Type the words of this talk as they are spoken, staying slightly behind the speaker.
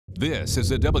This is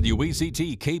a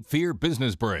WECT Cape Fear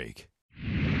Business Break.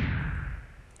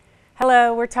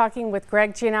 Hello, we're talking with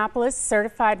Greg Gianoplus,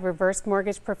 Certified Reverse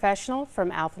Mortgage Professional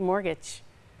from Alpha Mortgage.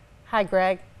 Hi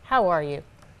Greg, how are you?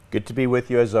 Good to be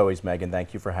with you as always, Megan.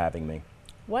 Thank you for having me.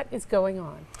 What is going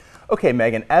on? Okay,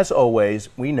 Megan, as always,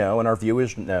 we know and our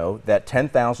viewers know that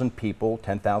 10,000 people,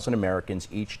 10,000 Americans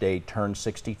each day turn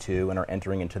 62 and are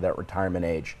entering into that retirement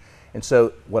age. And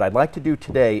so what I'd like to do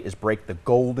today is break the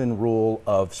golden rule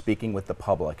of speaking with the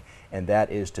public, and that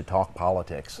is to talk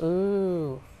politics.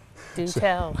 Ooh, do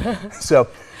tell. So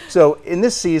in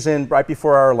this season, right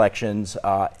before our elections,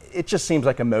 it just seems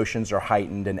like emotions are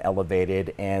heightened and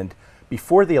elevated. And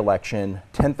before the election,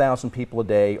 10,000 people a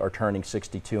day are turning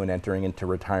 62 and entering into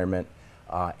retirement,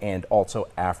 and also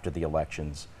after the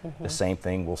elections. The same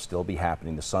thing will still be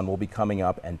happening. The sun will be coming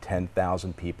up and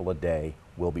 10,000 people a day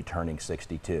will be turning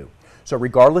 62. So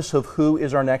regardless of who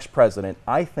is our next president,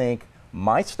 I think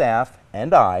my staff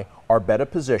and I are better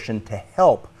positioned to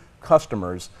help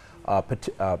customers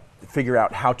figure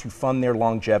out how to fund their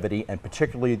longevity and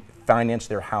particularly finance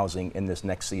their housing in this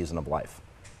next season of life.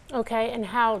 Okay, and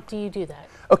how do you do that?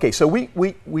 Okay, so we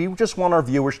just want our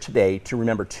viewers today to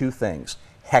remember two things: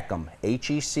 HECM,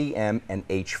 HECM, and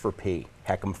H4P,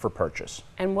 HECM for purchase.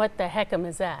 And what the HECM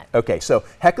is that? Okay, so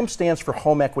HECM stands for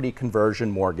Home Equity Conversion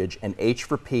Mortgage, and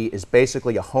H4P is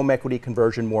basically a home equity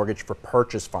conversion mortgage for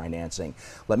purchase financing.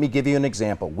 Let me give you an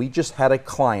example. We just had a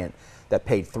client that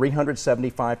paid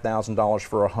 $375,000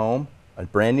 for a home, a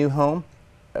brand new home,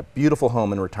 a beautiful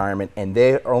home in retirement, and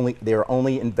they're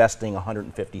only investing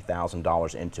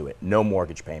 $150,000 into it. No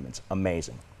mortgage payments.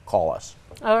 Amazing. Call us.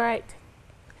 All right.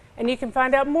 And you can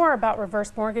find out more about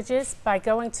reverse mortgages by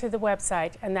going to the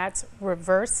website, and that's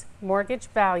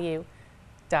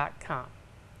reversemortgagevalue.com.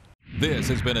 This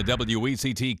has been a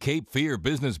WECT Cape Fear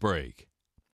Business Break.